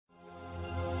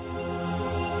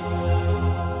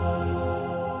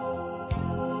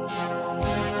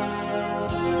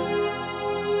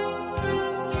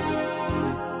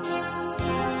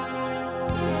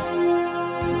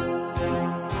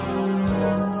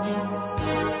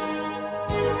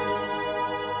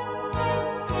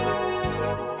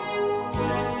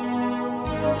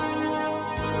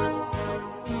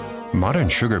modern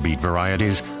sugar beet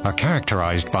varieties are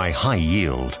characterized by high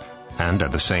yield and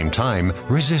at the same time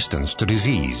resistance to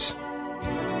disease.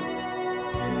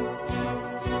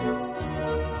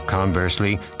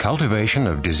 Conversely, cultivation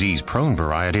of disease-prone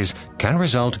varieties can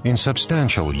result in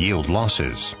substantial yield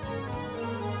losses.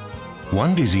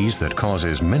 One disease that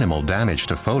causes minimal damage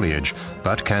to foliage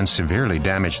but can severely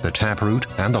damage the taproot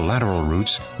and the lateral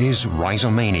roots is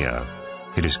Rhizomania.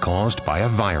 It is caused by a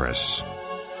virus.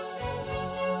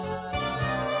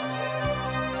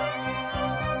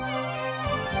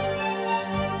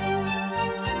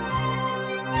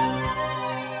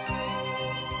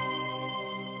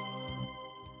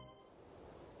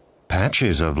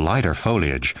 Patches of lighter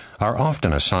foliage are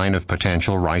often a sign of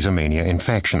potential Rhizomania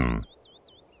infection.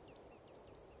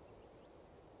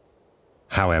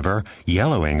 However,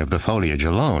 yellowing of the foliage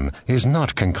alone is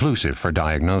not conclusive for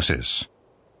diagnosis.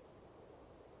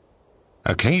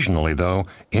 Occasionally, though,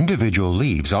 individual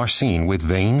leaves are seen with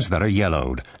veins that are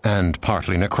yellowed and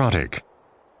partly necrotic.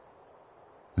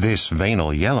 This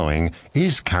veinal yellowing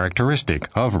is characteristic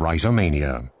of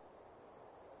Rhizomania.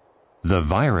 The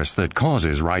virus that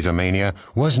causes Rhizomania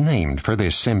was named for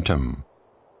this symptom.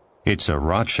 It's a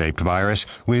rod-shaped virus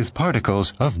with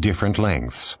particles of different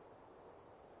lengths.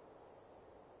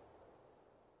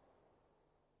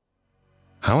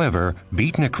 However,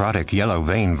 beet necrotic yellow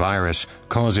vein virus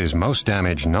causes most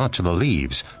damage not to the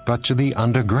leaves, but to the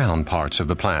underground parts of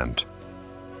the plant.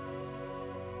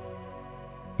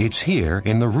 It's here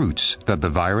in the roots that the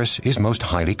virus is most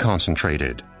highly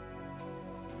concentrated.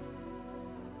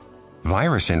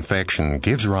 Virus infection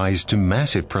gives rise to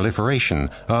massive proliferation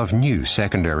of new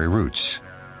secondary roots.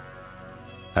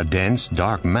 A dense,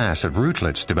 dark mass of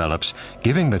rootlets develops,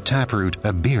 giving the taproot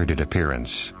a bearded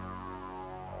appearance.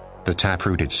 The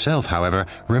taproot itself, however,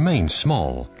 remains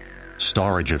small.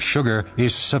 Storage of sugar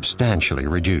is substantially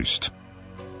reduced.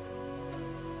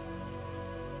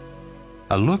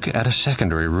 A look at a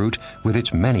secondary root with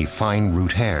its many fine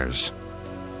root hairs.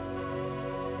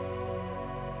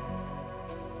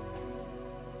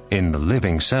 In the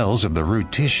living cells of the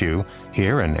root tissue,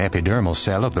 here an epidermal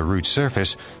cell of the root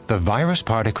surface, the virus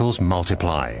particles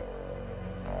multiply.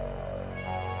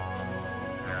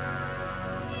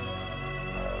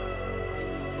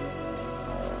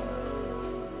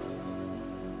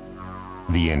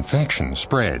 The infection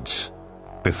spreads.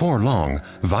 Before long,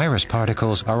 virus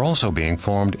particles are also being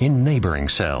formed in neighboring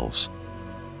cells.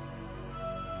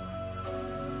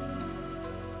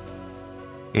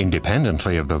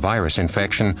 Independently of the virus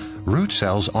infection, root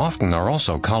cells often are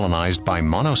also colonized by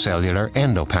monocellular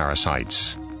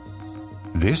endoparasites.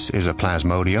 This is a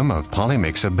plasmodium of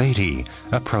Polymyxa betii,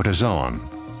 a protozoan.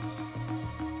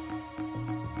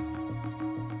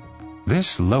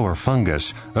 This lower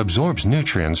fungus absorbs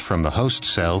nutrients from the host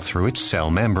cell through its cell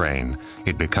membrane.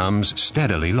 It becomes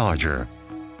steadily larger.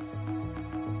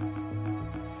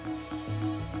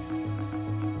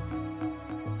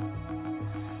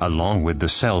 Along with the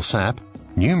cell sap,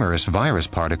 numerous virus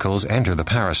particles enter the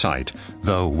parasite,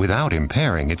 though without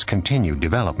impairing its continued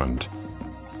development.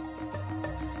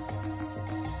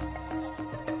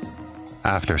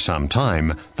 After some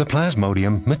time, the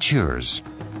plasmodium matures.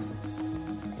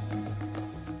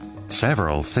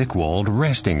 Several thick-walled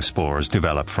resting spores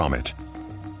develop from it.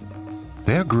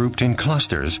 They're grouped in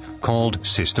clusters called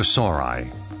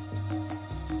cystosauri.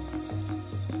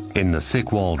 In the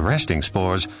thick-walled resting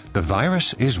spores, the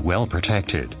virus is well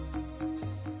protected.